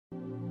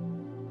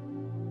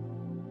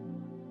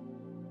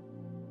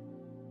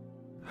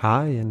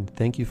Hi, and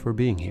thank you for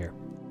being here.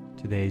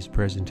 Today's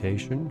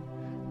presentation,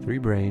 3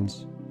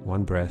 brains,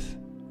 1 breath,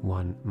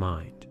 1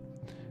 mind.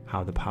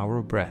 How the power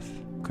of breath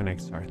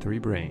connects our 3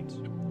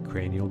 brains,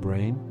 cranial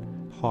brain,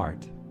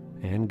 heart,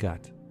 and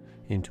gut,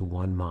 into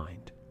 1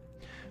 mind.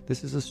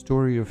 This is a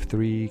story of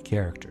 3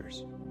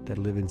 characters that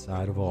live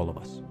inside of all of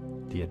us.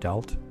 The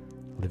adult,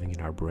 living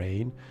in our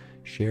brain,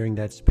 sharing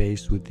that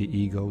space with the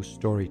ego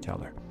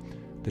storyteller.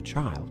 The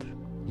child,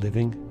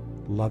 living,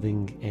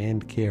 loving,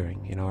 and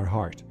caring in our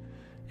heart.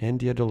 And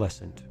the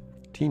adolescent,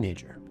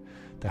 teenager,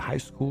 the high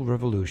school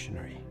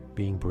revolutionary,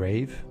 being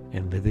brave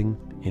and living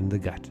in the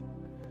gut.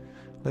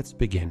 Let's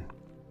begin.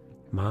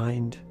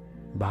 Mind,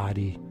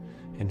 body,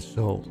 and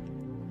soul.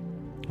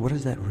 What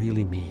does that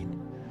really mean?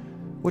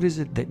 What is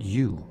it that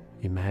you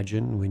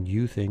imagine when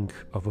you think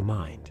of a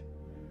mind?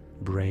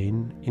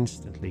 Brain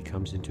instantly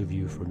comes into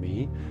view for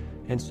me,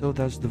 and so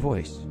does the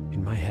voice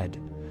in my head,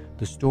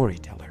 the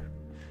storyteller.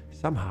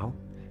 Somehow,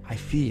 I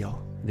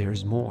feel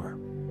there's more.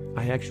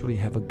 I actually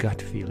have a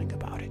gut feeling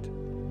about it.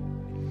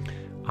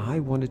 I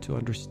wanted to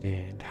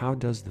understand how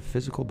does the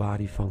physical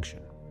body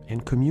function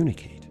and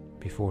communicate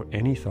before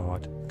any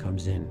thought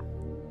comes in.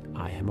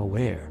 I am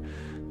aware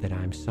that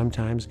I'm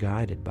sometimes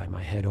guided by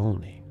my head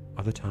only,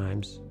 other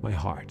times my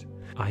heart.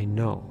 I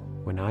know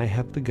when I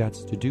have the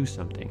guts to do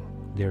something,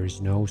 there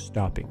is no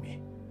stopping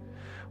me.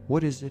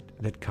 What is it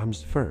that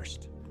comes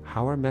first?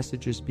 How are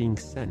messages being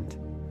sent,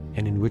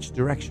 and in which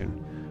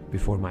direction,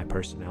 before my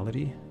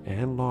personality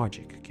and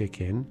logic kick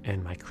in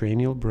and my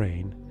cranial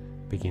brain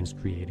begins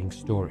creating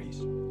stories?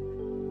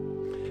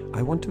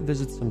 I want to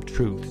visit some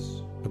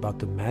truths about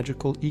the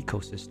magical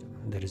ecosystem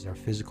that is our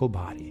physical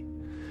body.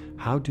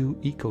 How do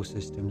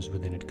ecosystems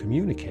within it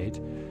communicate,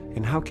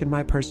 and how can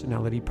my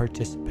personality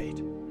participate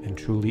and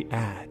truly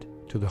add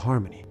to the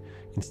harmony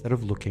instead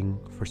of looking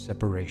for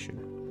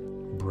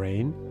separation?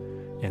 Brain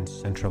and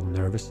central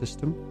nervous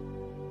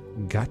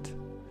system, gut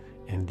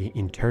and the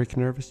enteric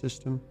nervous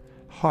system,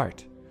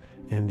 heart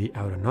and the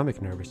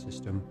autonomic nervous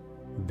system,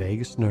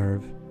 vagus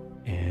nerve,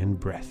 and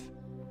breath.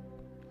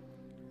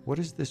 What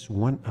is this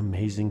one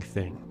amazing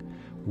thing?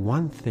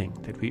 One thing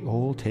that we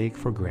all take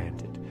for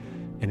granted,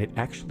 and it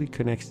actually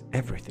connects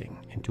everything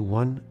into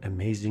one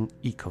amazing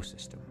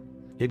ecosystem.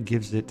 It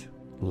gives it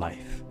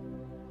life.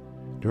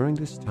 During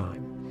this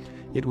time,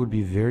 it would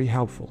be very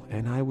helpful,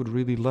 and I would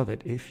really love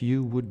it if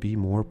you would be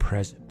more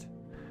present,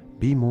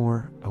 be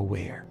more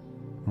aware,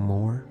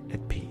 more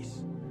at peace.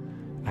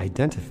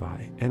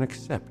 Identify and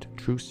accept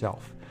true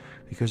self,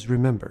 because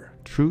remember,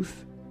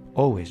 truth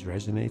always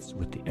resonates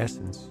with the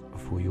essence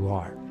of who you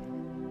are.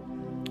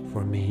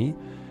 For me,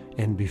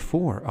 and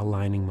before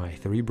aligning my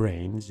 3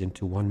 brains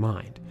into 1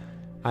 mind,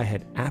 I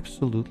had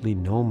absolutely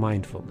no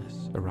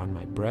mindfulness around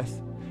my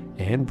breath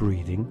and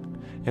breathing,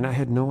 and I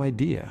had no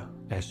idea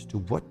as to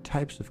what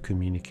types of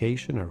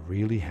communication are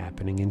really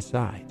happening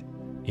inside,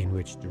 in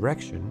which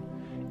direction,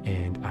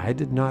 and I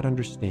did not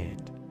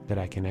understand that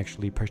I can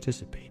actually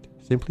participate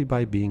simply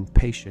by being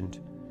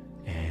patient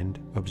and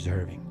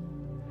observing.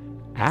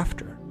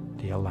 After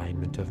the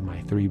alignment of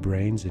my 3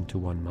 brains into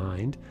 1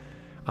 mind,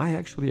 I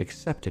actually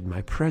accepted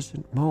my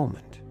present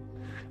moment.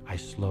 I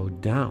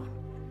slowed down.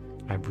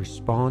 I've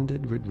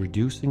responded with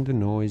reducing the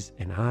noise,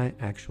 and I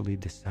actually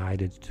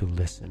decided to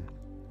listen.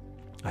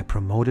 I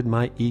promoted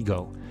my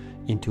ego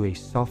into a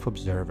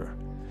self-observer,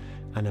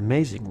 an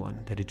amazing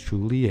one that it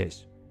truly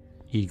is.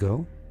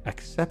 Ego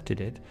accepted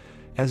it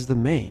as the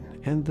main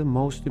and the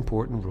most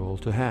important role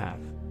to have.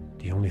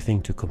 The only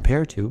thing to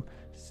compare to,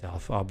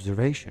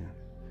 self-observation.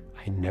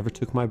 I never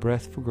took my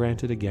breath for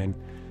granted again.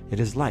 It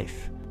is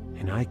life,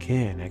 and I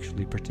can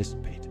actually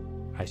participate.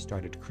 I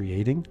started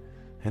creating,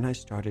 and I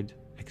started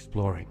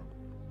exploring.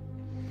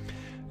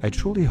 I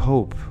truly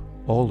hope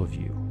all of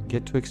you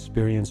get to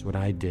experience what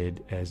I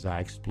did as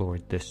I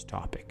explored this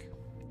topic.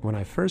 When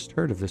I first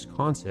heard of this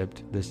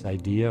concept, this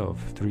idea of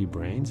 3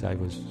 brains, I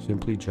was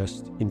simply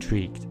just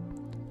intrigued.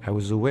 I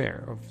was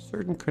aware of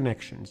certain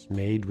connections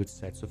made with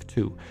sets of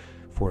 2,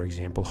 for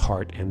example,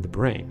 heart and the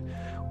brain,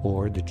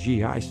 or the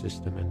GI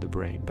system and the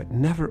brain, but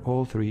never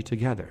all 3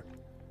 together.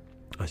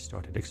 I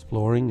started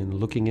exploring and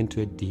looking into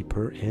it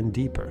deeper and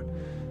deeper.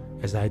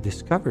 As I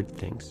discovered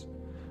things,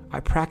 I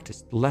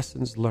practiced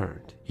lessons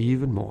learned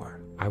even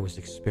more. I was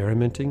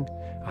experimenting,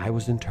 I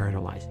was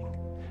internalizing.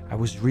 I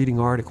was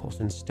reading articles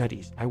and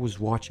studies. I was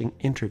watching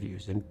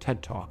interviews and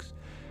TED Talks.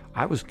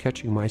 I was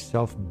catching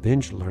myself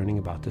binge learning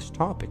about this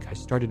topic. I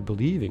started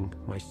believing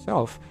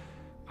myself,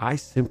 I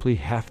simply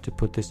have to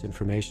put this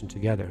information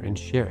together and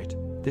share it.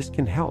 This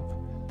can help.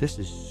 This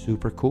is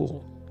super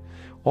cool.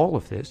 All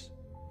of this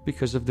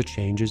because of the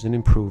changes and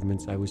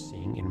improvements I was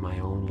seeing in my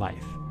own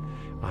life.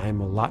 I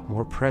am a lot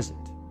more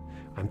present.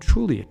 I'm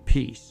truly at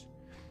peace.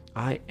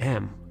 I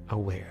am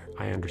aware.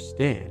 I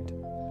understand.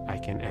 I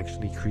can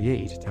actually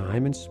create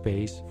time and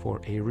space for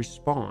a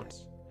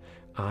response.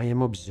 I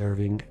am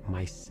observing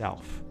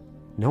myself.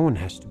 No one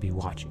has to be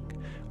watching.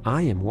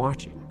 I am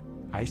watching.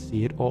 I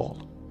see it all.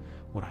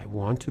 What I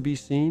want to be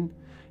seen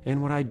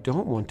and what I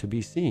don't want to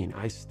be seen,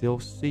 I still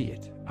see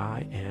it.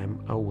 I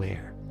am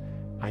aware.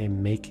 I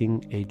am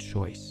making a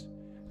choice.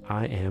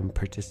 I am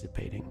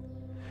participating.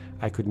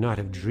 I could not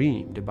have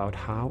dreamed about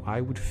how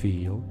I would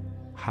feel,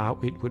 how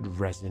it would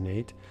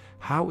resonate,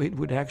 how it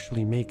would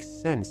actually make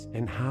sense,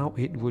 and how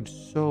it would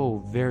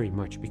so very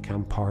much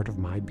become part of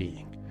my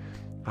being.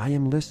 I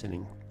am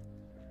listening.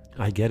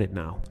 I get it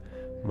now.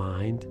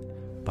 Mind,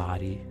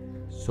 body,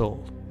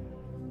 soul.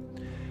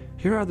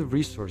 Here are the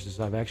resources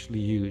I've actually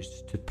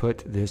used to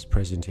put this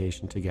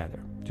presentation together,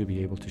 to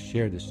be able to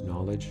share this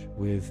knowledge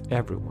with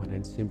everyone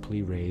and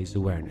simply raise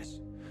awareness.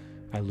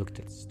 I looked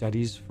at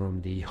studies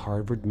from the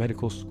Harvard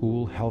Medical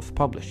School Health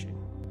Publishing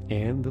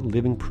and the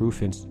Living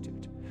Proof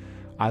Institute.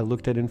 I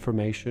looked at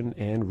information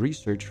and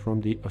research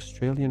from the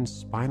Australian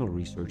Spinal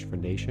Research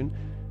Foundation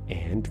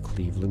and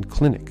Cleveland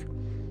Clinic.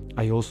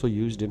 I also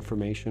used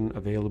information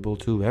available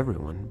to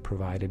everyone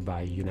provided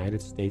by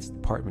United States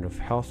Department of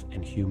Health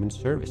and Human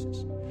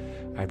Services.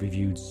 I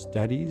reviewed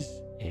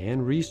studies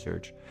and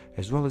research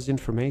as well as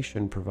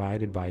information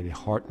provided by the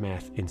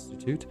HeartMath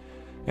Institute,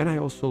 and I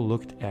also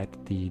looked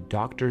at the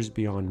Doctors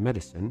Beyond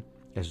Medicine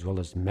as well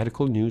as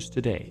Medical News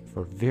Today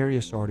for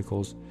various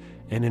articles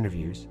and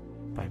interviews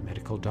by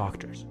medical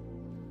doctors.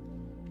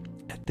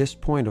 At this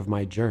point of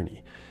my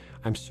journey,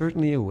 I'm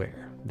certainly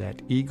aware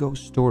that ego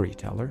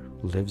storyteller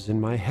lives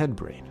in my head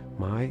brain,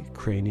 my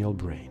cranial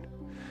brain.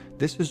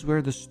 This is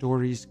where the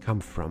stories come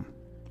from,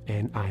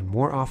 and I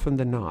more often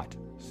than not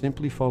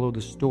simply follow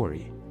the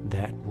story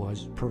that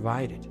was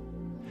provided.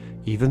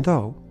 Even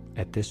though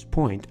at this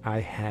point I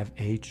have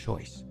a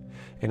choice,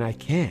 and I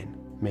can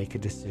make a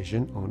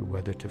decision on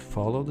whether to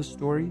follow the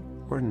story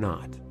or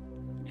not.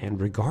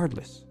 And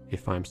regardless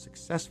if I'm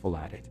successful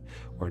at it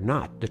or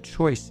not, the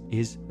choice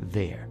is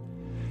there.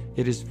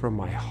 It is from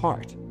my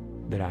heart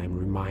that I am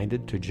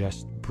reminded to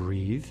just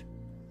breathe,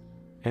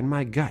 and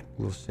my gut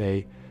will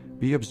say,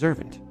 be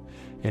observant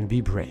and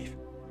be brave.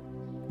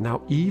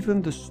 Now,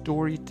 even the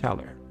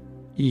storyteller,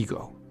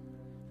 ego,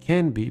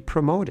 can be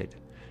promoted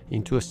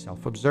into a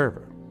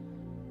self-observer.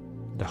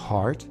 The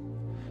heart,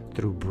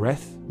 through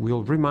breath,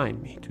 will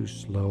remind me to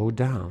slow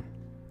down,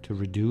 to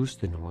reduce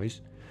the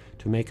noise,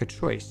 to make a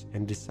choice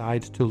and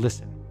decide to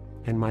listen.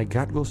 And my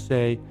gut will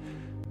say,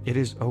 it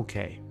is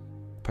okay.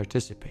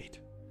 Participate,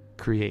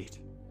 create,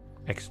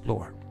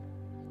 explore.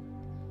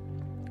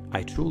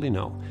 I truly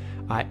know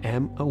I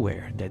am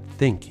aware that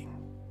thinking,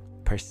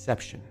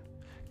 perception,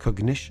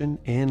 cognition,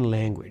 and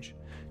language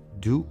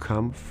do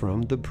come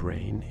from the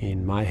brain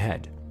in my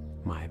head.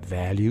 My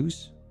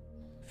values,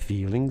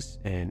 feelings,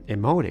 and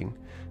emoting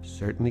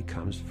certainly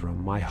comes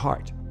from my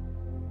heart.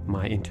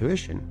 My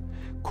intuition,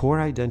 core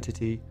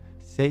identity,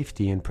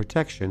 safety, and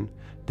protection,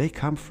 they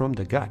come from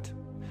the gut.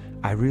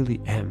 I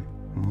really am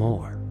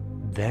more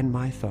than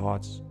my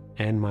thoughts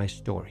and my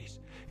stories.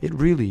 It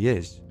really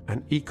is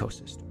an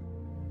ecosystem.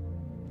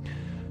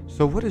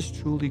 So what is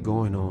truly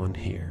going on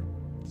here?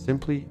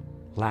 Simply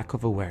lack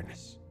of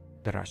awareness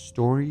that our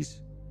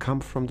stories come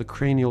from the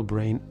cranial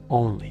brain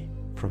only,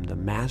 from the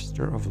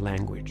master of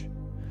language.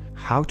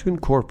 How to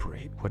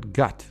incorporate what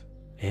gut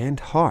and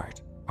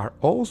heart are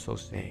also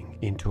saying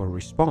into a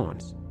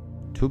response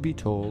to be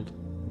told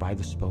by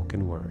the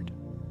spoken word.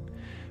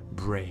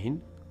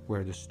 Brain,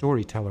 where the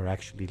storyteller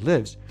actually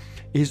lives,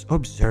 is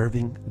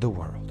observing the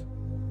world.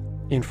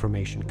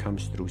 Information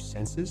comes through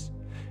senses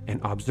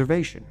and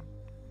observation,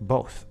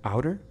 both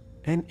outer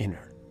and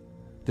inner.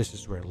 This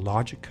is where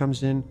logic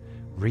comes in,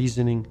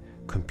 reasoning,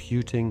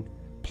 computing,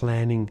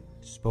 planning,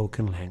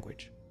 spoken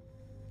language.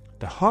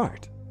 The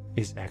heart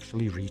is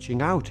actually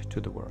reaching out to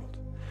the world.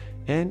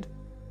 And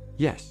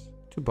yes,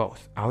 to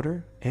both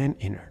outer and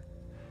inner.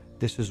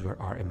 This is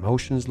where our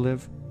emotions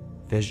live,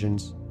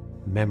 visions,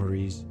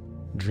 memories,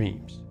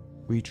 dreams.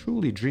 We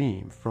truly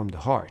dream from the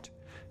heart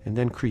and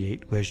then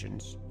create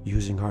visions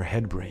using our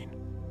head brain.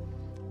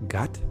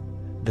 Gut,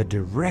 the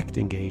direct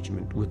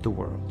engagement with the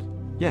world.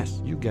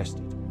 Yes, you guessed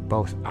it,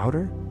 both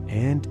outer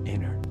and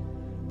inner.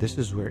 This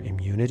is where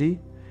immunity,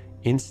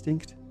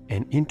 instinct,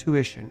 and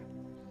intuition,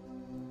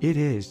 it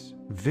is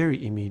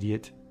very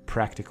immediate,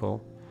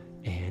 practical,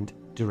 and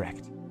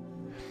direct.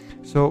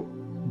 So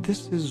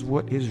this is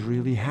what is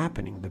really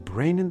happening. The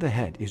brain in the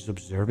head is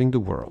observing the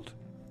world.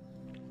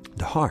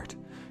 The heart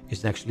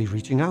is actually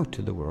reaching out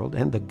to the world,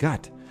 and the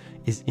gut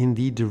is in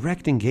the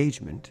direct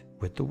engagement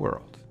with the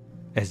world.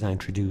 As I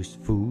introduce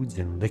foods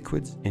and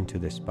liquids into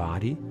this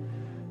body,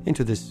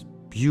 into this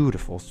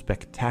beautiful,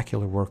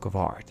 spectacular work of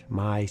art,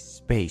 my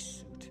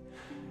spacesuit,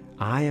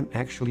 I am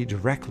actually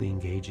directly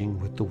engaging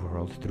with the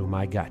world through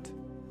my gut.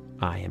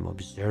 I am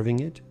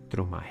observing it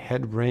through my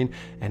head brain,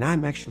 and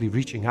I'm actually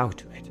reaching out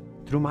to it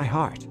through my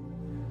heart.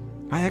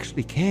 I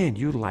actually can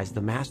utilize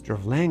the master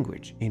of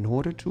language in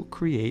order to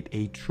create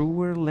a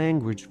truer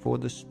language for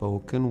the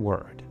spoken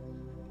word.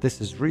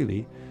 This is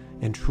really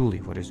and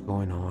truly what is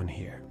going on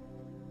here.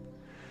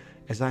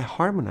 As I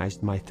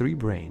harmonized my three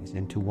brains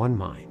into one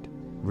mind,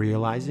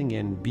 realizing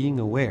and being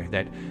aware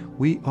that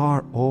we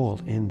are all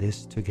in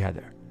this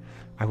together,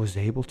 I was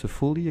able to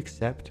fully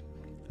accept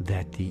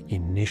that the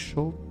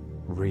initial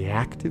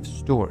reactive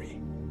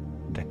story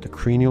that the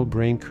cranial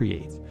brain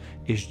creates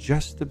is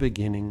just the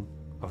beginning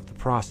of the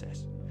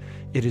process.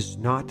 It is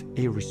not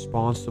a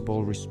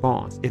responsible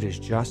response. It is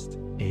just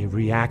a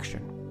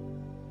reaction.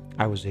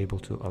 I was able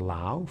to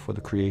allow for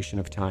the creation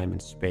of time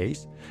and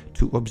space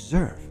to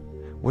observe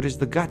what is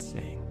the gut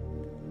saying,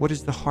 what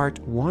is the heart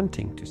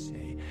wanting to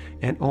say,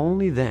 and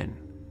only then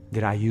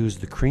did I use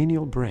the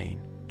cranial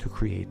brain to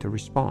create the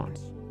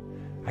response.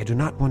 I do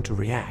not want to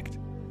react.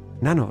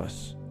 None of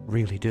us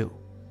really do.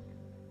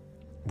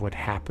 What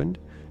happened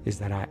is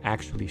that I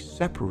actually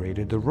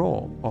separated the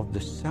role of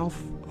the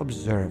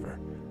self-observer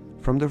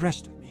from the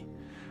rest of me.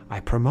 I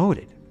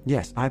promoted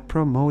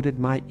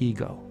my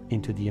ego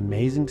into the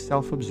amazing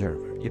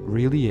self-observer it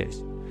really is,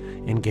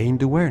 and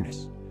gained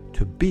awareness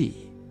to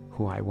be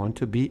who I want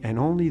to be, and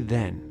only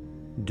then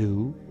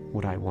do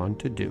what I want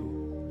to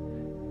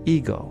do.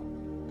 Ego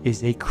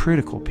is a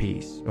critical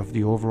piece of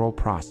the overall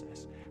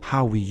process.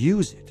 How we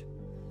use it,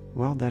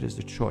 well, that is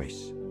the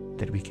choice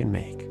that we can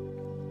make.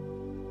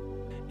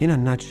 In a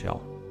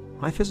nutshell,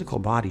 my physical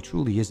body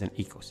truly is an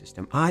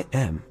ecosystem. I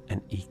am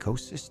an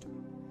ecosystem.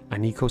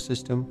 An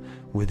ecosystem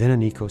within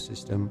an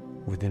ecosystem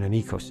within an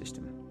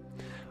ecosystem.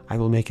 I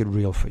will make it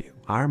real for you.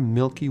 Our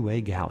Milky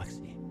Way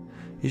galaxy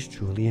is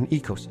truly an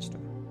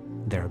ecosystem.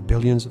 There are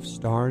billions of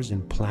stars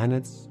and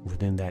planets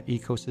within that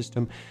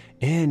ecosystem,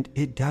 and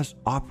it does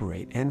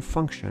operate and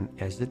function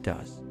as it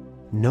does.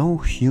 No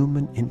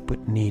human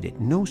input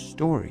needed, no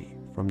story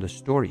from the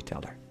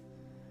storyteller.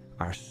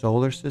 Our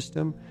solar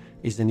system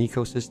is an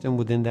ecosystem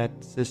within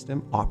that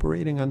system,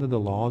 operating under the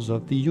laws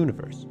of the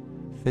universe,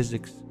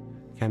 physics,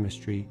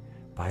 chemistry,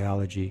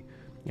 biology,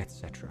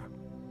 etc.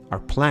 Our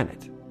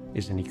planet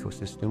is an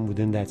ecosystem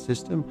within that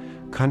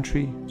system,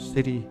 country,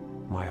 city,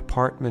 my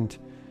apartment,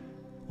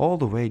 all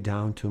the way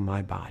down to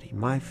my body.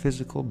 My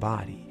physical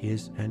body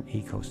is an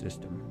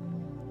ecosystem.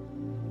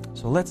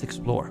 So let's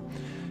explore.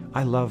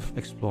 I love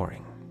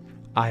exploring.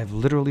 I have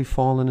literally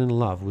fallen in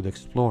love with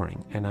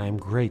exploring, and I am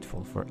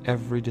grateful for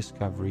every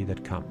discovery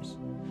that comes.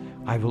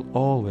 I will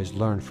always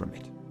learn from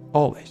it.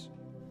 Always.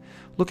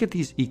 Look at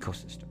these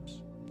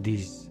ecosystems,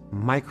 these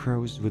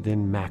micros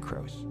within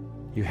macros.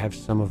 You have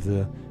some of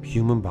the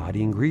human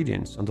body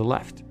ingredients on the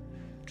left.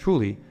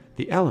 Truly,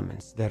 the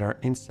elements that are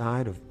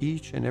inside of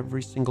each and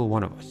every single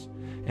one of us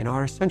and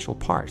are essential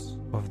parts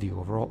of the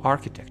overall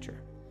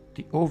architecture,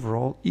 the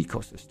overall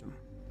ecosystem.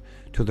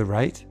 To the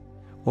right,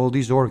 all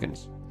these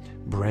organs,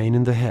 brain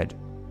in the head,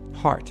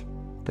 heart,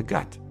 the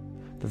gut,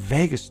 the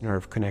vagus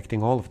nerve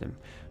connecting all of them.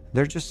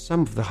 They're just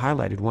some of the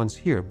highlighted ones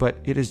here, but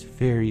it is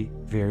very,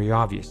 very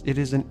obvious. It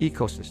is an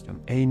ecosystem,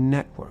 a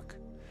network.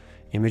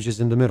 Images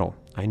in the middle.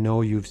 I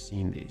know you've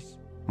seen these.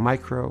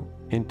 Micro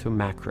into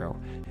macro,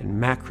 and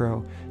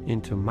macro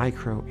into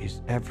micro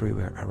is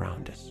everywhere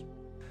around us.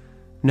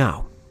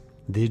 Now,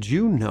 did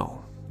you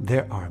know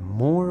there are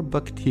more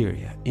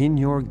bacteria in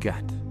your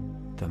gut,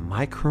 the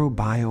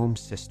microbiome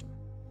system,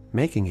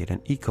 making it an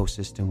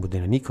ecosystem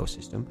within an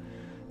ecosystem,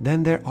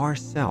 than there are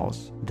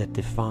cells that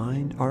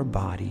define our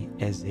body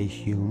as a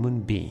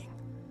human being?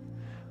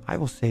 I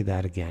will say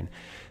that again.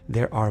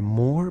 There are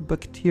more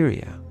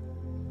bacteria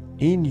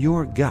in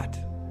your gut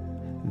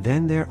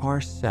than there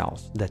are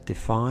cells that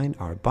define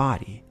our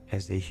body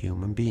as a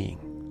human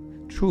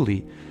being.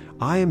 Truly,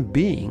 I am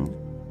being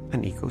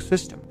an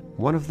ecosystem.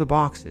 One of the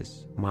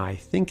boxes my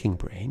thinking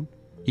brain,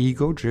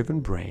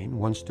 ego-driven brain,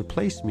 wants to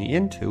place me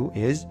into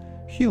is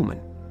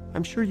human.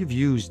 I'm sure you've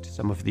used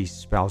some of these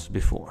spells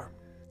before.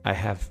 I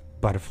have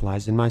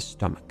butterflies in my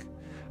stomach.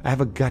 I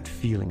have a gut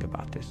feeling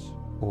about this.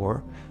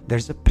 Or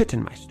there's a pit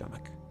in my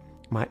stomach.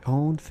 My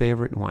own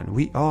favorite one.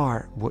 We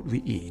are what we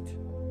eat.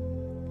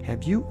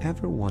 Have you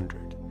ever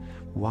wondered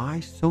why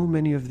so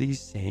many of these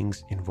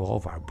sayings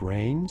involve our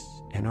brains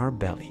and our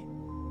belly?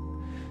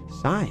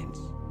 Science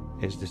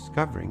is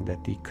discovering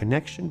that the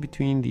connection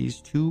between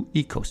these two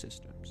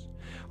ecosystems,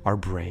 our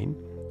brain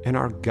and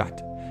our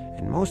gut,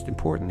 and most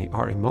importantly,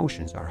 our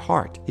emotions, our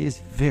heart, is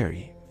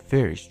very,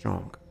 very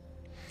strong.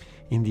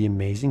 In the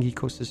amazing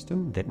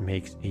ecosystem that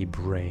makes a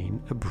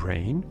brain,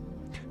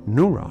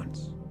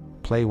 neurons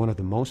play one of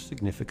the most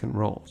significant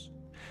roles.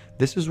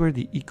 This is where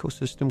the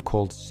ecosystem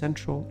called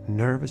Central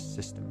Nervous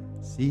System,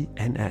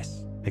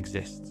 CNS,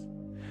 exists.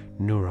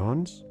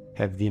 Neurons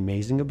have the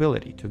amazing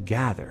ability to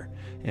gather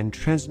and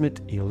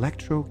transmit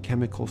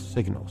electrochemical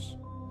signals.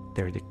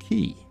 They're the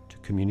key to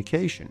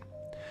communication.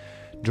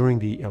 During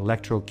the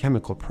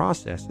electrochemical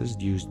processes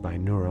used by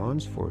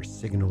neurons for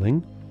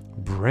signaling,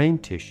 brain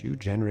tissue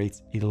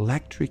generates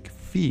electric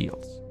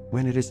fields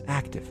when it is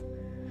active.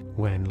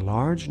 When a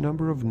large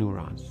number of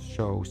neurons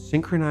show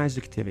synchronized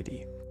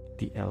activity,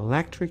 the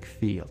electric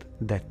field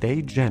that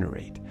they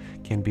generate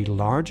can be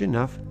large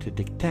enough to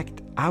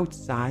detect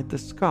outside the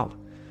skull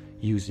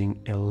using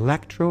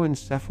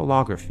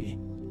electroencephalography,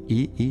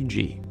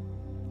 EEG.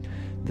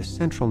 The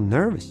central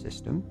nervous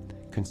system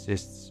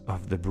consists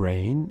of the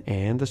brain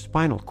and the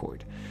spinal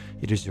cord.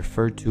 It is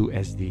referred to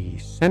as the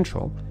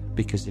central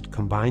because it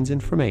combines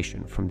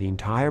information from the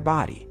entire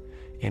body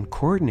and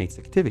coordinates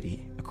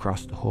activity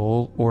across the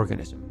whole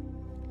organism.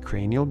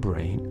 Cranial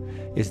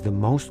brain is the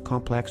most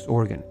complex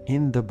organ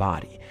in the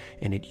body,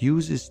 and it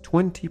uses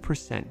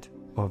 20%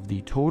 of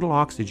the total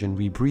oxygen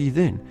we breathe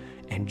in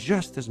and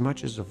just as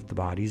much as of the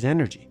body's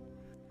energy.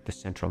 The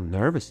central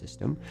nervous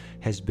system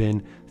has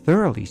been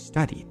thoroughly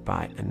studied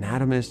by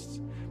anatomists,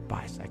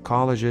 by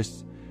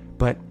psychologists,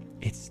 but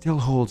it still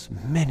holds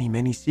many,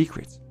 many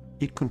secrets.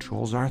 It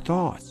controls our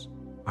thoughts,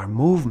 our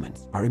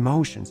movements, our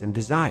emotions and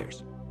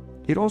desires.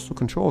 It also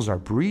controls our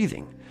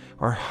breathing,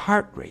 our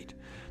heart rate,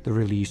 the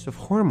release of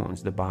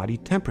hormones, the body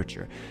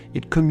temperature.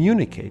 It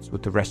communicates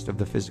with the rest of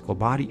the physical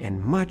body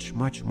and much,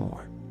 much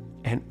more.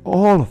 And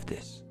all of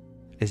this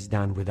is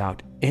done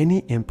without any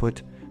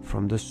input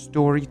from the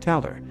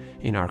storyteller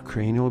in our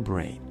cranial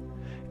brain.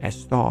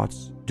 As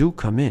thoughts do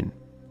come in,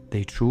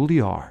 they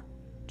truly are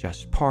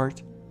just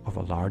part of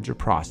a larger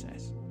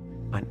process,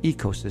 an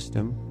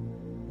ecosystem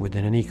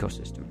within an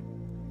ecosystem.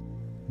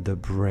 The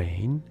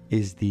brain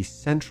is the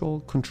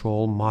central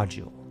control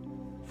module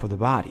for the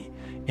body,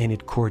 and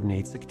it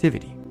coordinates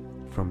activity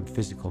from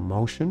physical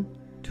motion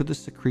to the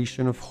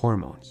secretion of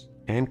hormones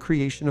and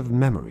creation of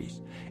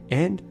memories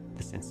and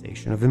the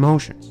sensation of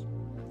emotions.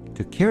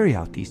 To carry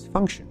out these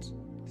functions,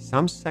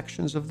 some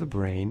sections of the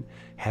brain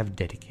have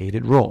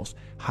dedicated roles.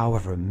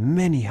 However,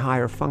 many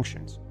higher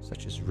functions,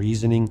 such as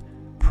reasoning,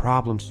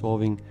 problem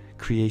solving,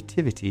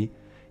 creativity,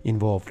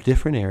 involve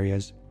different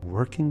areas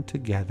working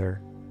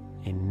together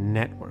in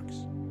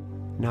networks.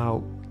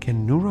 Now,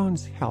 can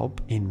neurons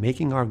help in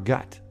making our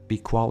gut be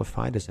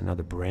qualified as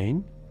another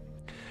brain?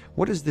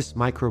 What is this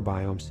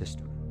microbiome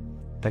system?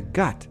 The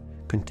gut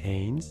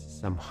contains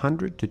some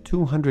 100 to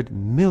 200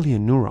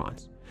 million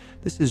neurons.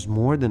 This is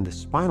more than the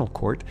spinal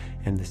cord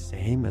and the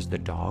same as the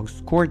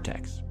dog's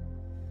cortex.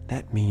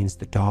 That means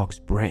the dog's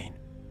brain.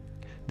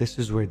 This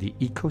is where the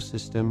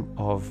ecosystem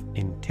of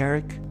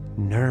enteric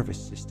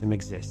nervous system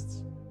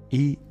exists,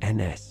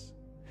 ENS.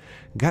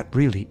 Gut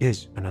really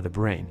is another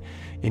brain,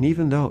 and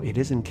even though it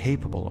isn't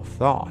capable of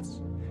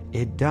thoughts,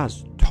 it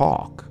does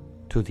talk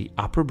to the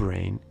upper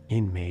brain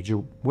in major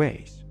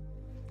ways.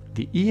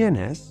 The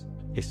ENS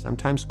is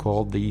sometimes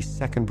called the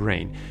second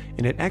brain,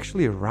 and it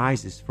actually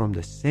arises from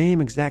the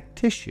same exact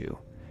tissue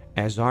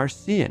as our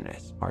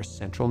CNS, our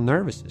central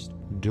nervous system,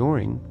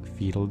 during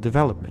fetal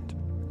development.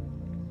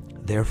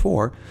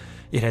 Therefore,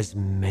 it has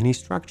many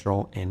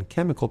structural and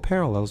chemical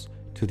parallels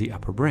to the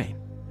upper brain.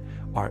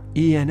 Our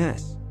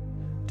ENS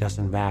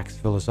doesn't wax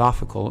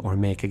philosophical or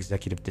make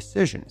executive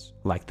decisions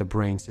like the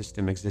brain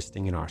system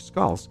existing in our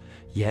skulls,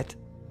 yet,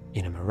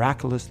 in a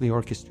miraculously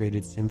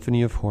orchestrated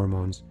symphony of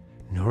hormones,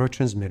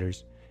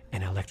 neurotransmitters,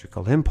 and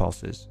electrical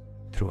impulses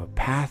through a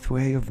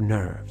pathway of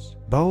nerves,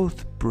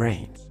 both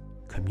brains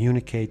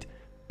communicate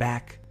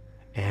back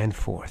and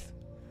forth.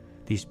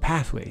 These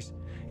pathways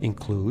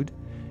include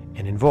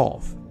and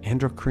involve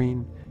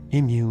endocrine,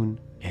 immune,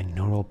 and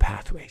neural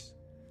pathways.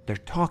 They're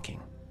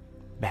talking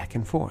back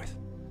and forth.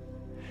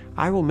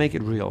 I will make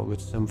it real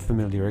with some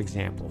familiar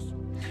examples.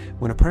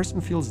 When a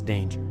person feels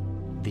danger,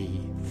 the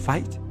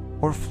fight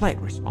or flight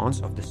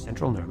response of the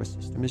central nervous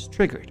system is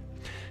triggered.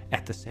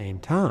 At the same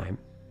time,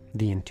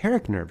 the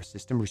enteric nervous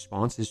system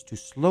response is to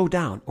slow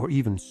down or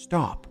even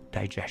stop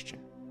digestion.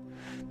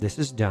 This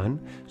is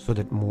done so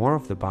that more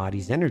of the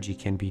body's energy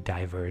can be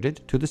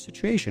diverted to the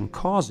situation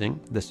causing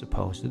the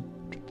supposed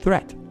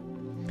threat.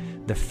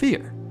 The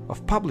fear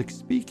of public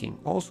speaking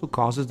also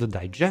causes the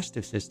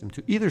digestive system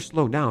to either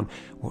slow down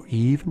or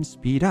even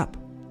speed up,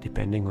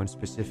 depending on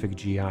specific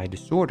GI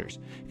disorders,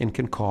 and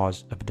can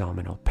cause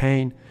abdominal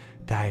pain,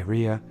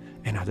 diarrhea,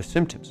 and other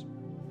symptoms.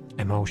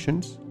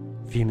 Emotions,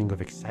 feeling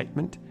of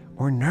excitement,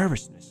 or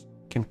nervousness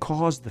can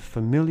cause the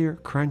familiar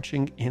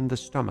crunching in the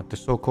stomach, the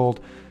so-called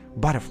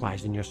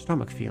butterflies in your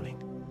stomach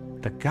feeling.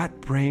 The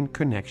gut-brain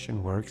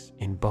connection works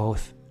in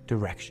both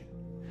directions.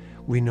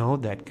 We know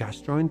that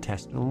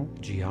gastrointestinal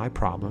GI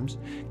problems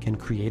can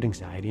create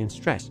anxiety and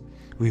stress.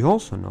 We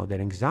also know that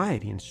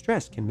anxiety and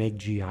stress can make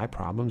GI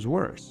problems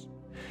worse.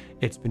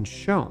 It's been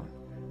shown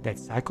that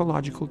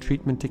psychological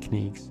treatment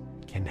techniques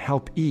can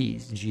help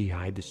ease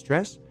GI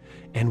distress,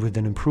 and with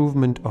an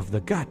improvement of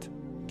the gut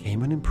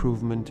came an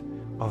improvement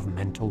of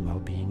mental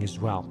well-being as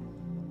well.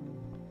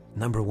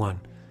 Number 1,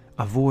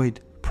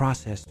 avoid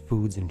processed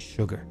foods and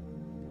sugar.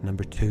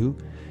 Number 2,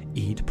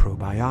 eat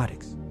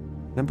probiotics.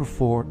 Number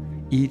 4,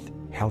 eat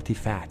healthy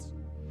fats.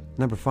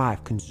 Number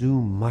 5,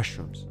 consume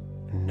mushrooms.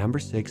 And number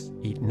 6,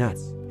 eat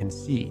nuts and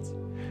seeds.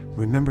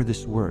 Remember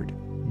this word,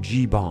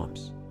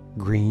 G-bombs: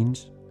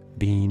 greens,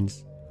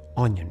 beans,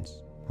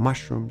 onions,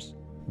 mushrooms,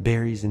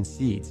 berries, and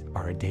seeds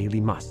are a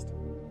daily must.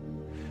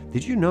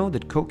 Did you know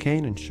that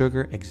cocaine and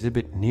sugar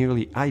exhibit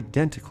nearly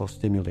identical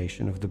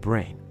stimulation of the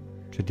brain?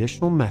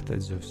 Traditional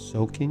methods of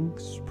soaking,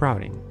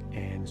 sprouting,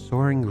 and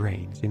storing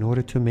grains in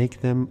order to make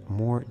them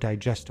more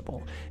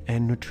digestible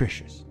and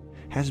nutritious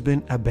has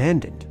been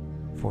abandoned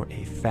for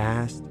a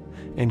fast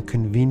and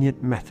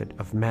convenient method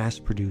of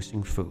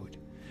mass-producing food.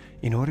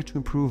 In order to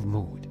improve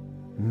mood,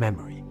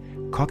 memory,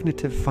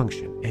 cognitive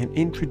function, and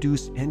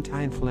introduce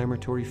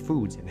anti-inflammatory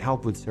foods and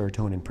help with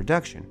serotonin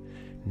production,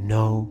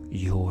 know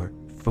your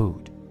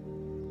food.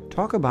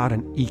 Talk about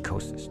an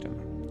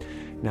ecosystem.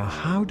 Now,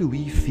 how do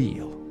we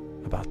feel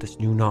about this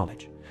new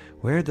knowledge?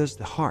 Where does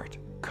the heart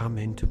come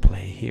into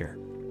play here.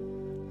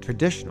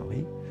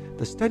 Traditionally,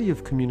 the study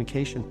of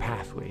communication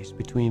pathways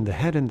between the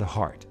head and the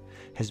heart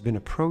has been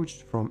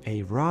approached from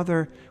a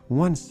rather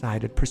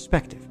one-sided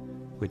perspective,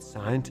 with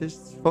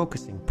scientists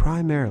focusing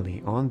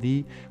primarily on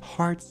the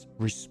heart's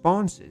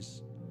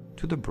responses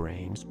to the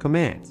brain's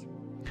commands.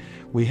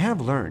 We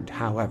have learned,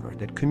 however,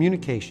 that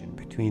communication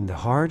between the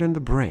heart and the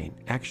brain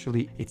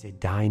it's a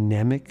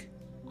dynamic,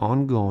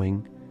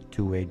 ongoing,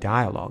 two-way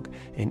dialogue,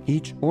 and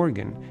each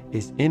organ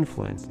is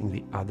influencing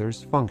the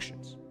other's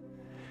functions.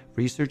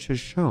 Research has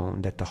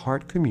shown that the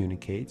heart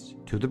communicates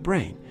to the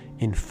brain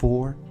in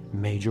 4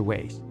 major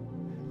ways: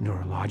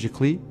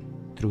 neurologically,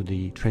 through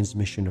the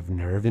transmission of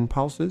nerve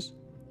impulses;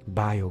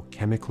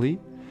 biochemically,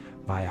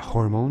 via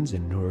hormones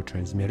and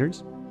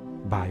neurotransmitters;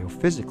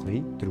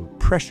 biophysically, through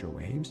pressure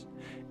waves;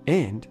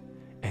 and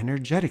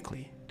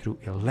energetically, through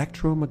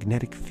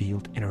electromagnetic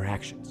field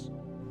interactions.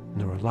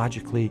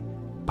 Neurologically,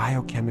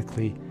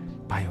 biochemically,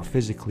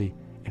 biophysically,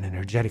 and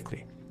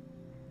energetically.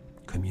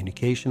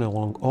 Communication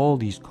along all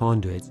these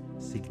conduits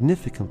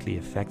significantly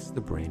affects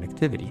the brain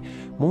activity.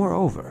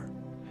 Moreover,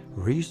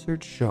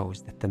 research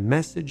shows that the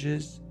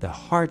messages the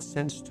heart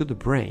sends to the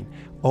brain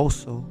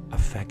also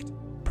affect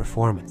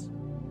performance.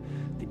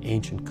 The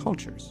ancient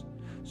cultures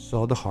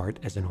saw the heart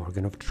as an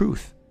organ of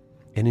truth.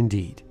 And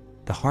indeed,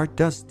 the heart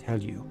does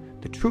tell you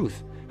the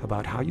truth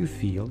about how you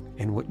feel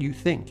and what you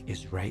think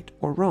is right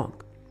or wrong.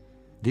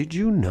 Did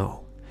you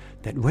know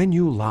that when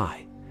you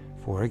lie,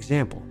 for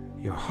example,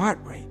 your heart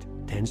rate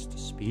tends to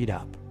speed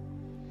up?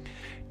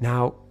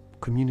 Now,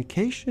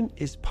 communication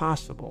is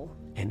possible,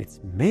 and it's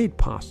made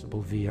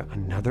possible via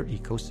another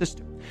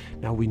ecosystem.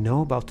 Now, we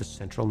know about the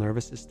central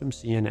nervous system,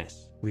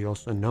 CNS. We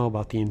also know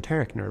about the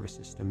enteric nervous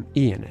system,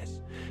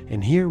 ENS.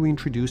 And here we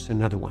introduce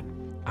another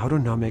one,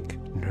 autonomic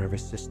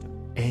nervous system,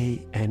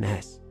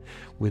 ANS,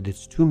 with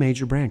its 2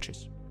 major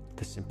branches,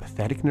 the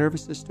sympathetic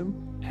nervous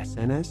system,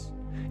 SNS,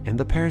 and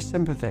the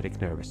parasympathetic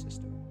nervous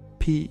system,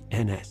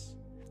 PNS.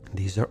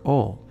 These are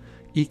all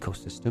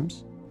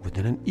ecosystems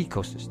within an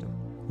ecosystem,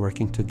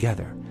 working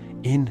together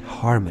in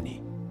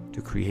harmony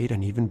to create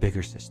an even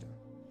bigger system.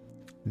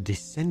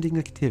 Descending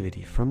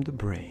activity from the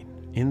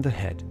brain in the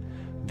head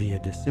via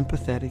the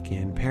sympathetic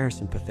and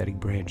parasympathetic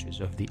branches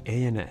of the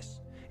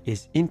ANS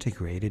is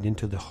integrated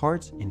into the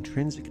heart's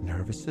intrinsic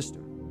nervous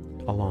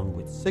system, along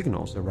with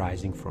signals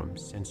arising from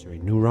sensory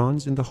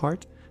neurons in the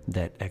heart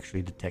that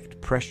actually detect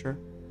pressure,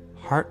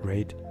 heart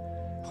rate,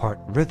 heart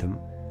rhythm,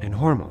 and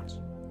hormones.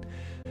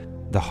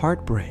 The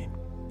heart-brain,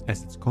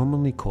 as it's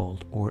commonly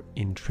called, or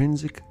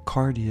intrinsic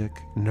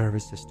cardiac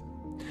nervous system,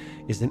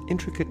 is an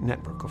intricate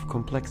network of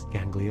complex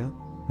ganglia,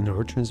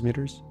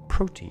 neurotransmitters,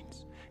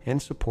 proteins,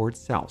 and support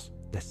cells,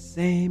 the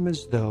same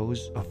as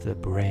those of the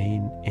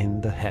brain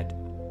in the head.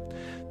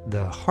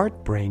 The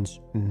heart-brain's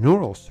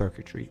neural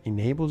circuitry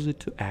enables it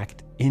to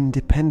act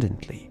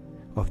independently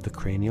of the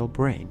cranial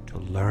brain, to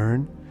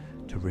learn,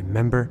 to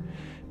remember,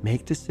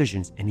 make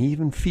decisions, and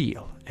even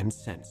feel and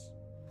sense.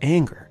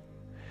 Anger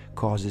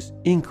causes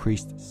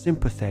increased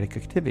sympathetic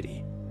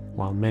activity,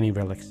 while many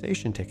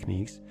relaxation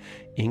techniques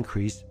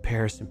increase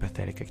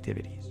parasympathetic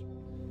activities.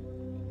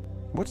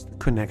 What's the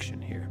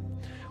connection here?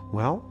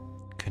 Well,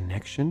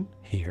 connection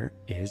here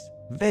is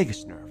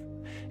vagus nerve,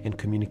 and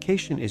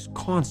communication is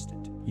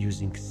constant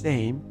using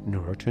same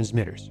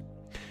neurotransmitters.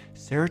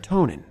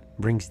 Serotonin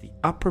brings the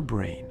upper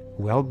brain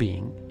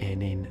well-being,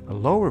 and in a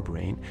lower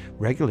brain,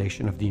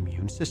 regulation of the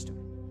immune system.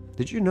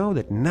 Did you know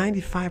that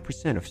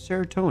 95% of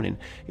serotonin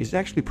is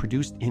actually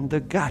produced in the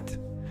gut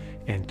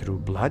and through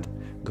blood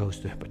goes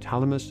to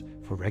hypothalamus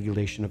for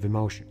regulation of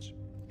emotions?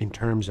 In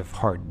terms of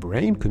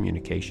heart-brain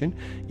communication,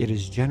 it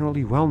is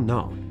generally well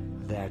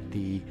known that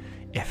the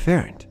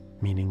efferent,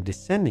 meaning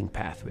descending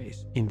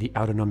pathways in the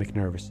autonomic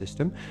nervous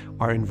system,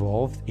 are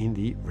involved in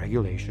the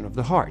regulation of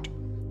the heart.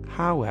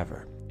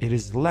 However, it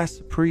is less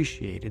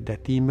appreciated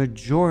that the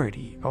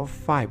majority of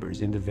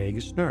fibers in the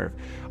vagus nerve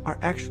are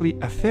actually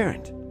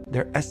afferent.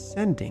 They're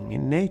ascending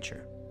in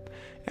nature.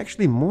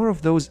 Actually, more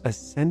of those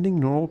ascending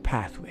neural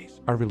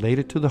pathways are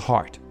related to the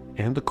heart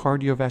and the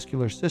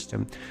cardiovascular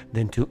system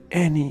than to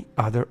any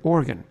other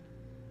organ.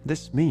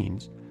 This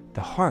means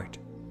the heart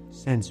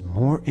sends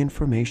more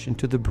information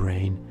to the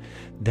brain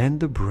than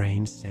the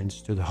brain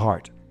sends to the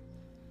heart.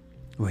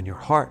 When your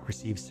heart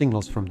receives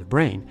signals from the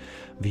brain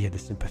via the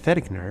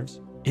sympathetic nerves,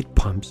 it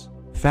pumps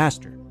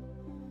faster.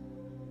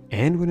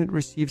 And when it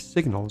receives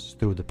signals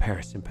through the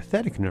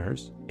parasympathetic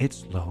nerves, it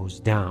slows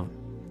down.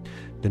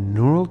 The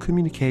neural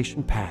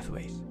communication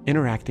pathways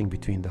interacting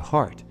between the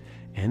heart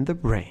and the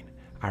brain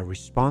are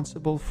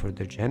responsible for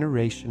the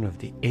generation of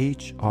the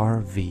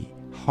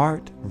HRV,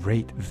 heart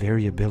rate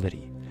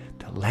variability,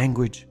 the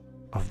language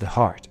of the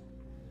heart.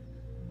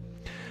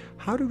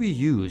 How do we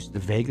use the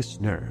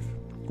vagus nerve?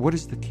 What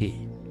is the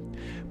key?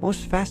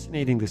 Most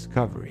fascinating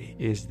discovery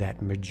is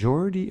that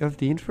majority of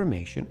the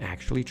information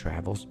actually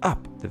travels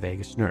up the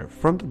vagus nerve,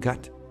 from the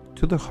gut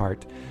to the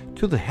heart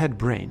to the head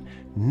brain,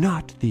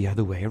 not the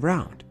other way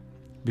around.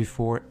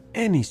 Before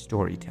any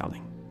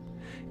storytelling,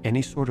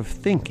 any sort of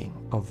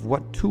thinking of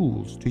what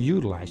tools to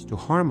utilize to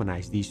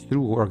harmonize these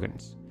through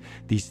organs,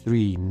 these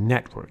three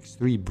networks,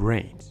 three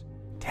brains,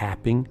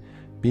 tapping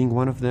being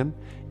one of them,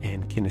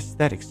 and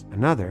kinesthetics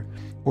another,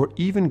 or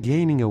even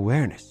gaining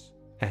awareness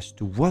as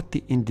to what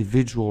the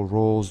individual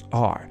roles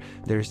are.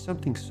 There is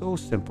something so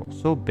simple,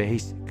 so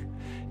basic,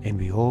 and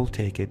we all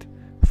take it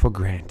for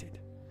granted.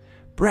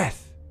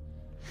 Breath.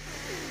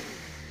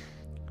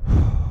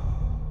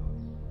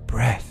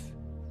 Breath.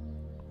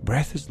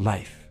 Breath is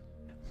life.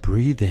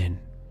 Breathe in,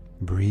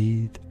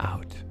 breathe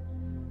out.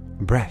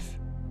 Breath.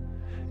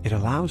 It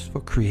allows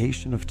for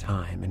creation of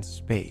time and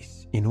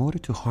space in order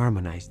to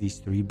harmonize these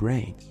three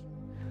brains.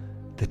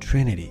 The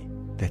Trinity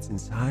that's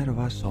inside of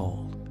us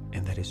all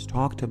and that is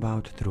talked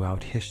about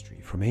throughout history,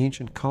 from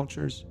ancient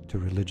cultures to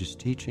religious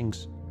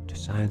teachings to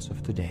science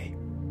of today.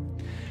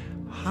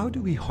 How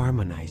do we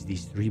harmonize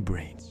these three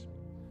brains?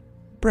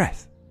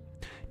 Breath.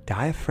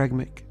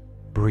 Diaphragmic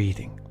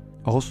breathing,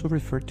 also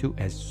referred to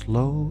as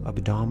slow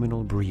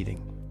abdominal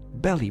breathing,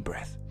 belly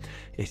breath,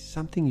 is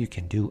something you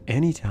can do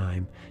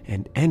anytime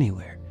and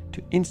anywhere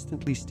to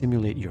instantly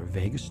stimulate your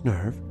vagus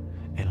nerve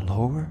and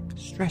lower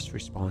stress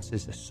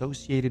responses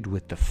associated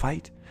with the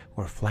fight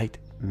or flight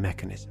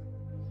mechanism.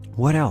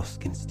 What else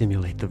can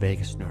stimulate the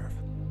vagus nerve?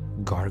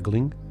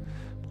 Gargling,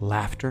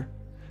 laughter,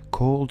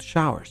 cold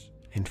showers,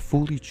 and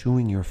fully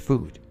chewing your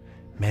food.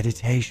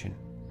 Meditation,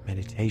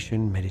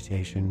 meditation,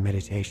 meditation,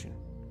 meditation.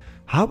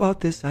 How about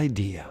this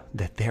idea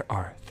that there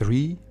are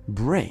three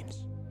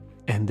brains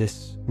and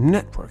this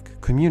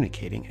network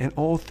communicating, and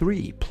all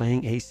three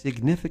playing a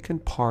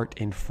significant part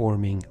in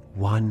forming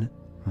one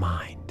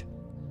mind?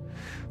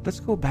 Let's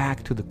go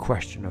back to the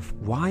question of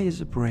why is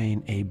a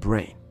brain a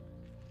brain?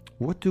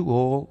 What do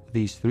all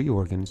these three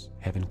organs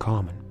have in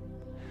common?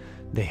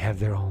 They have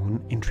their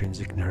own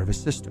intrinsic nervous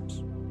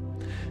systems.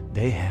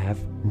 They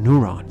have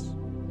neurons.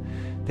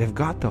 They've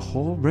got the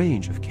whole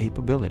range of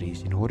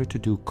capabilities in order to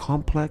do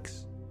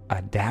complex,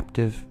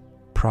 adaptive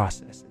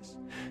processes.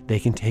 They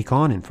can take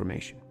on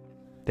information.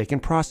 They can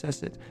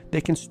process it.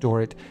 They can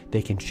store it.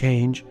 They can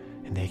change,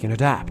 and they can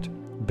adapt.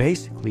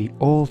 Basically,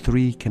 all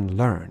three can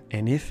learn.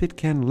 And if it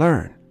can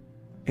learn,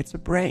 it's a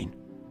brain.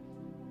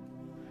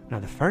 Now,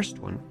 the first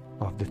one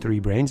of the three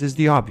brains is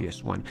the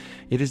obvious one.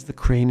 It is the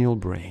cranial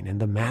brain and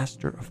the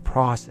master of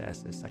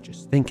processes such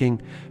as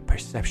thinking,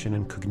 perception,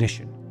 and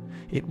cognition.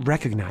 It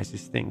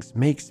recognizes things,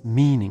 makes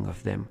meaning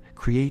of them,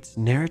 creates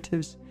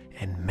narratives,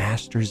 and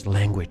masters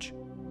language.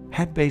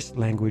 Head-based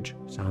language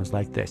sounds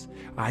like this: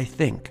 I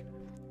think,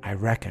 I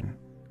reckon,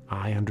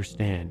 I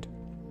understand.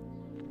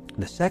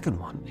 The second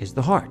one is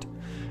the heart.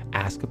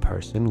 Ask a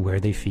person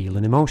where they feel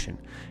an emotion,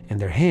 and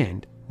their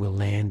hand will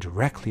land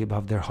directly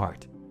above their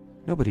heart.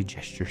 Nobody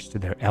gestures to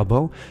their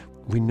elbow.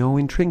 We know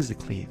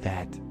intrinsically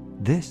that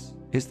this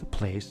is the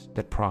place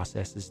that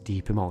processes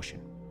deep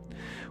emotion.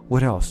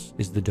 What else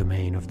is the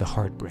domain of the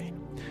heart brain?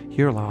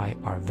 Here lie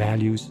our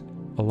values,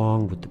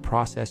 along with the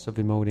process of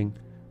emoting,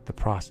 the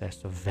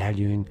process of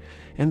valuing,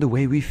 and the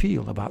way we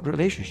feel about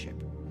relationship.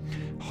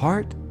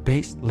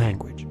 Heart-based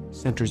language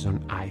centers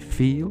on I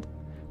feel,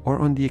 or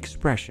on the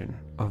expression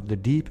of the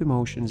deep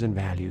emotions and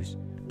values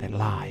that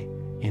lie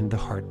in the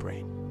heart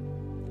brain.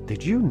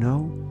 Did you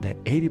know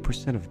that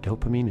 80% of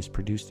dopamine is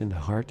produced in the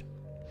heart?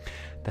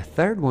 The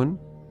third one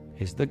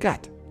is the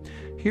gut.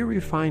 Here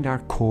we find our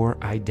core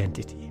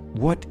identity.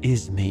 What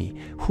is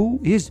me? Who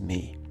is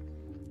me?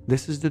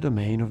 This is the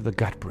domain of the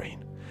gut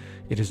brain.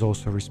 It is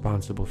also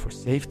responsible for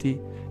safety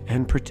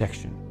and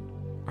protection.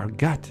 Our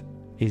gut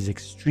is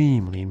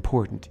extremely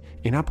important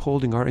in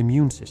upholding our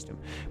immune system,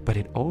 but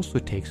it also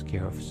takes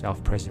care of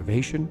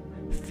self-preservation,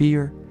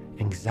 fear,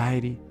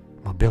 anxiety,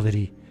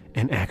 mobility,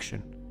 and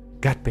action.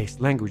 Gut-based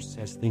language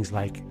says things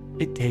like,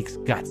 it takes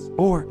guts,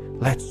 or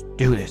let's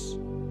do this.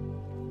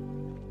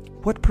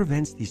 What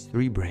prevents these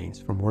three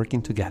brains from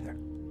working together?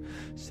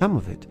 Some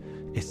of it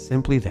is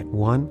simply that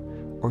one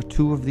or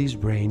two of these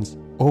brains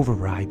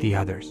override the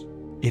others.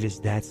 It is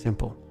that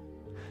simple.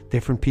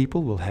 Different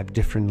people will have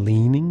different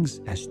leanings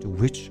as to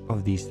which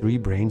of these three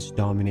brains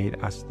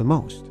dominate us the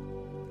most.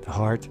 The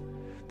heart,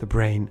 the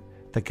brain,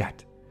 the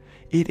gut.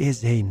 It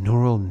is a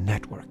neural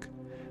network.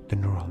 The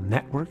neural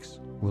networks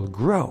will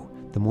grow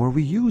the more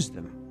we use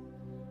them.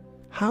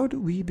 How do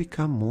we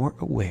become more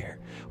aware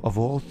of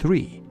all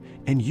three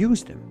and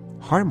use them,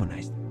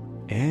 harmonize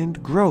them,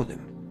 and grow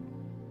them?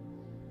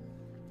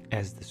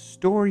 As the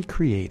story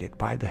created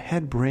by the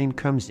head brain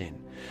comes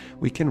in,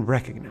 we can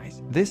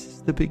recognize this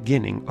is the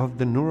beginning of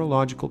the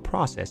neurological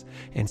process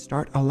and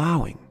start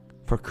allowing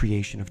for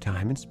creation of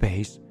time and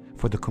space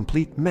for the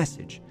complete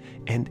message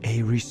and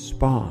a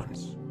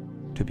response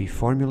to be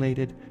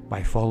formulated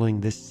by following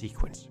this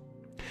sequence.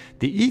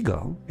 The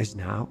ego is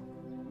now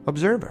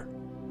observer,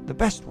 the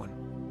best one,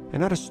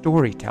 and not a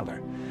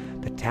storyteller.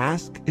 The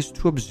task is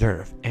to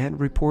observe and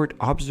report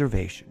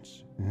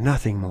observations,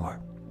 nothing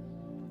more.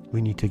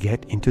 We need to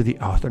get into the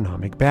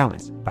autonomic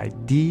balance by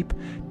deep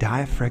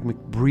diaphragmic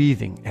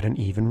breathing at an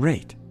even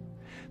rate.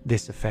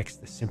 This affects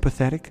the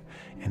sympathetic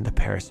and the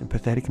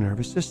parasympathetic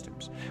nervous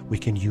systems. We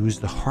can use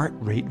the heart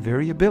rate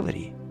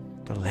variability,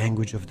 the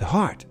language of the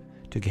heart,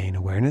 to gain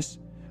awareness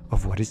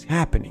of what is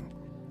happening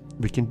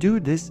We can do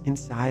this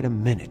inside a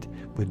minute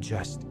with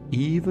just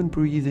even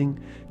breathing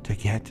to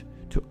get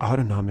to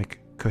autonomic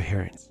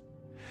coherence.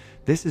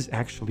 This is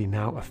actually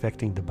now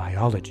affecting the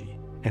biology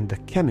and the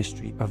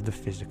chemistry of the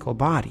physical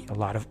body. A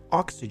lot of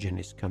oxygen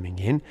is coming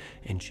in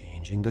and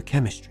changing the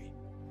chemistry.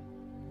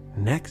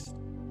 Next,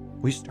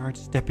 we start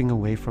stepping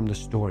away from the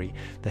story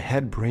the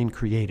head brain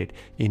created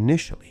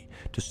initially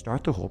to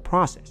start the whole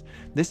process.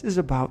 This is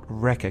about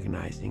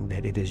recognizing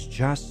that it is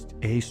just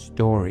a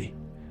story,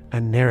 a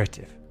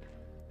narrative.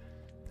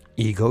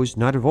 Ego is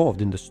not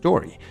involved in the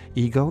story.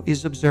 Ego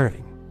is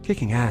observing,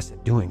 kicking ass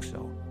at doing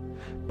so.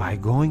 By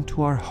going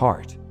to our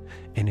heart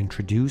and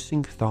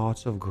introducing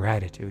thoughts of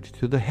gratitude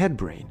to the head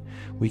brain,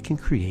 we can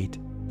create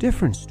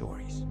different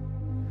stories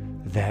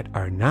that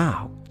are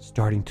now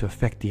starting to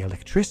affect the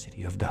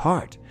electricity of the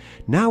heart.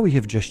 Now we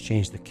have just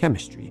changed the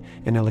chemistry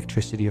and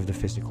electricity of the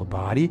physical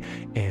body,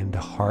 and the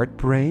heart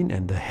brain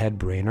and the head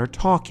brain are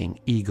talking.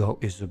 Ego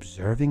is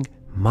observing,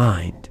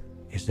 mind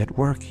is at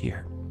work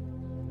here.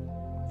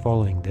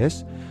 Following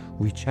this,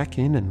 we check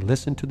in and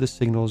listen to the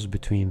signals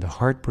between the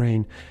heart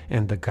brain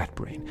and the gut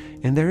brain.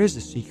 And there is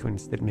a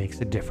sequence that makes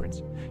a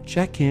difference.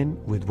 Check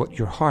in with what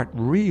your heart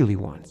really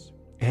wants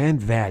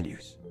and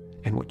values,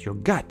 and what your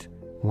gut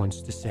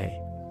wants to say.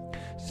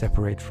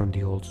 Separate from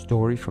the old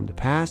story from the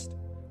past.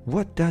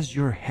 What does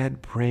your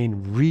head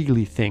brain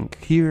really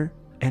think here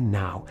and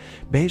now,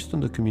 based on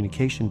the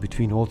communication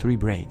between all three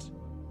brains?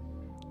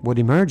 What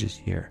emerges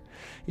here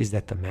is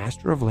that the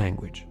master of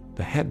language,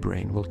 the head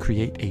brain, will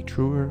create a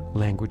truer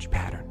language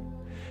pattern.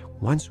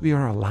 Once we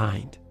are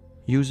aligned,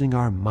 using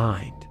our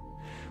mind,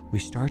 we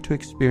start to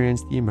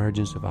experience the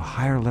emergence of a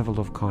higher level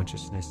of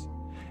consciousness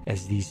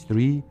as these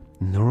three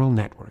neural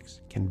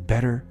networks can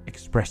better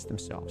express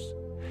themselves.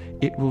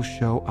 It will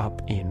show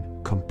up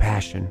in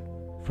compassion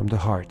from the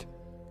heart,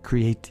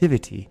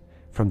 creativity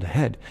from the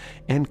head,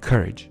 and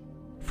courage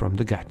from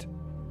the gut.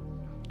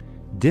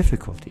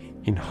 Difficulty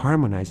in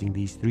harmonizing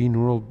these three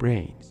neural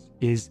brains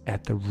is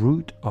at the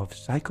root of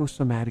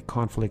psychosomatic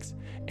conflicts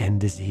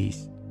and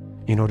disease.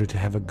 In order to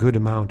have a good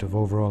amount of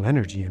overall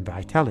energy and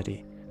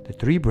vitality, the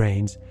three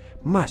brains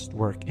must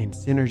work in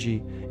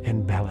synergy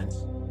and balance,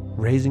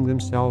 raising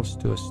themselves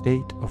to a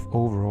state of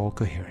overall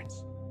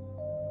coherence.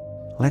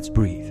 Let's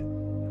breathe.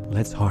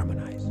 Let's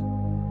harmonize.